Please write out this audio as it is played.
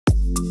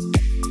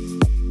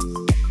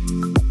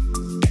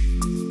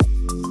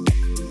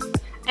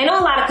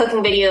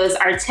cooking videos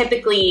are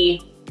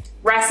typically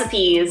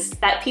recipes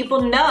that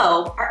people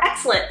know are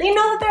excellent. They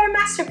know that they're a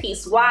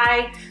masterpiece.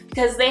 Why?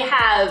 Because they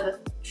have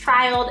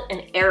trialed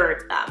and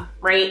errored them,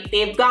 right?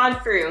 They've gone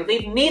through,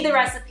 they've made the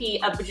recipe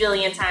a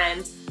bajillion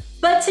times.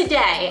 But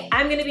today,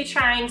 I'm gonna be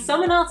trying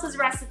someone else's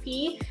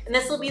recipe, and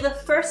this will be the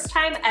first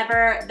time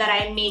ever that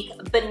I make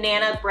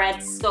banana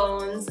bread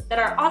scones that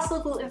are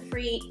also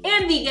gluten-free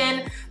and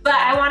vegan, but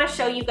I wanna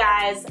show you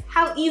guys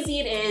how easy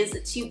it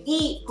is to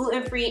eat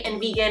gluten-free and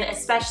vegan,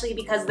 especially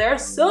because there are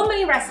so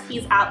many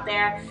recipes out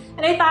there,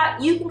 and I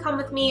thought you can come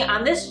with me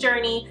on this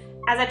journey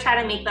as I try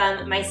to make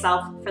them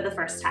myself for the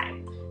first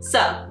time.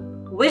 So,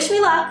 wish me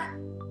luck.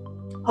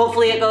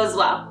 Hopefully it goes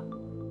well.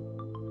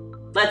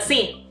 Let's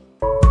see.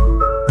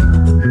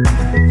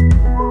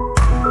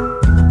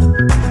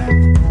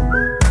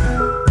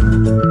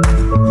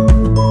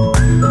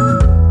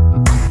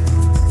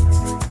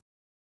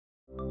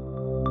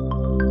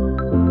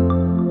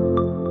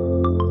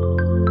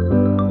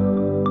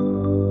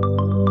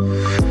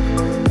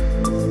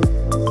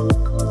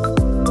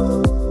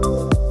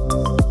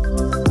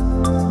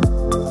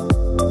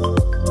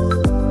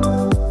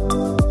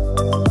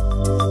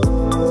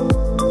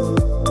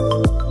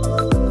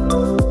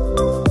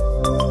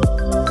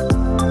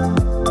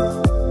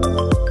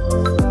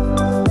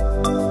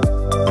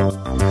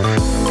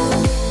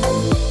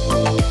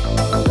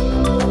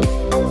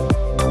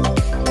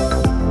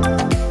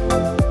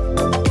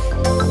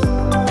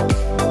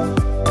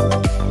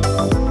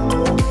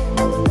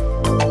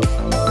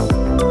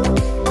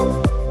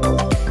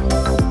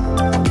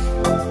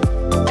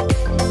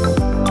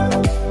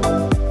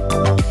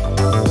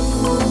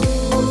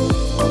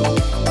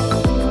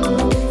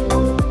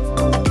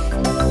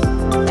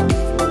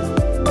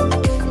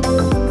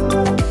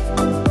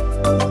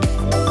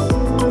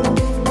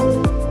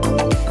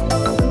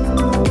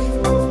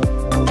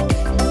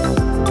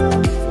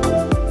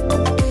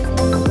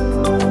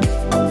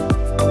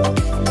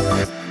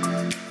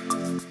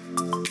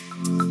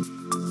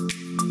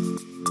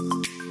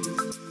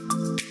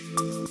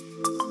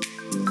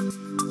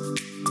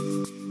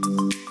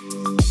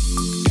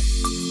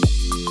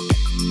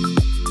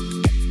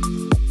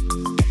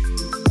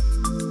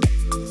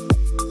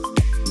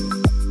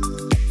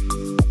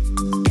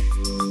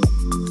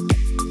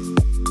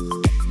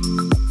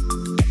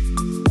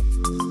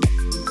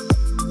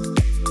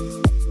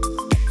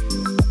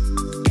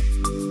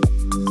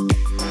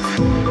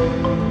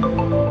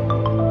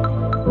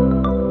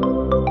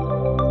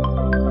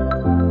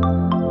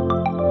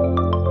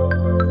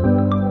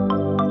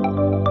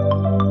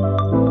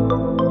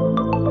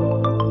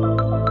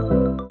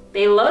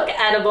 They look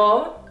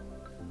edible,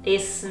 they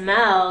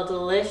smell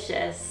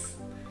delicious,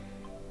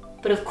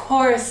 but of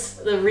course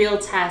the real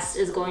test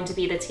is going to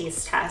be the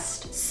taste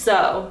test.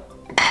 So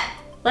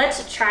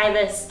let's try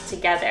this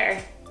together.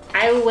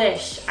 I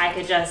wish I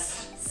could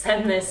just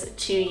send this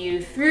to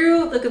you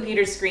through the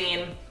computer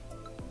screen,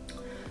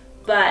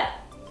 but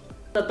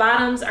the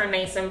bottoms are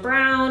nice and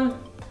brown,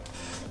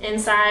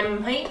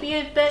 inside might be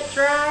a bit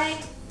dry.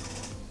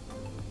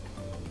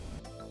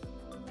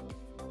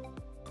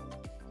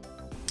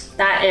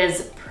 That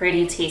is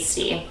pretty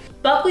tasty.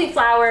 Buckwheat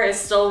flour is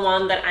still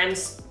one that I'm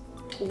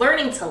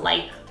learning to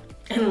like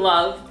and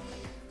love.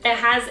 It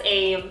has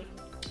a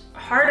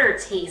harder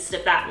taste,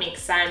 if that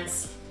makes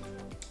sense.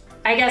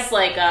 I guess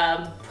like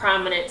a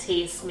prominent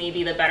taste may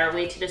be the better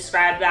way to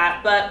describe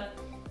that, but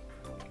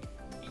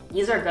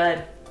these are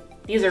good.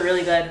 These are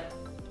really good.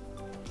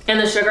 And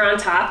the sugar on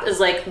top is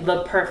like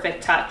the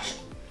perfect touch.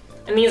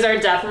 And these are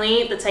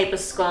definitely the type of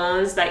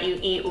scones that you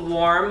eat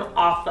warm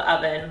off the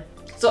oven.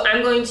 So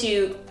I'm going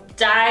to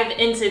dive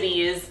into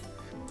these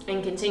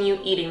and continue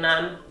eating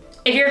them.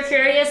 If you're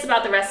curious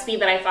about the recipe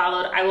that I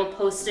followed, I will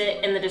post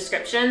it in the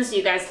description so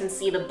you guys can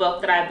see the book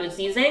that I was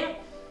using,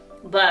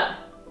 but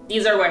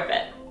these are worth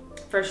it,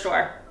 for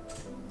sure.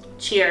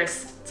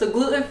 Cheers to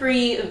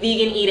gluten-free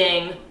vegan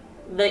eating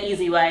the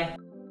easy way.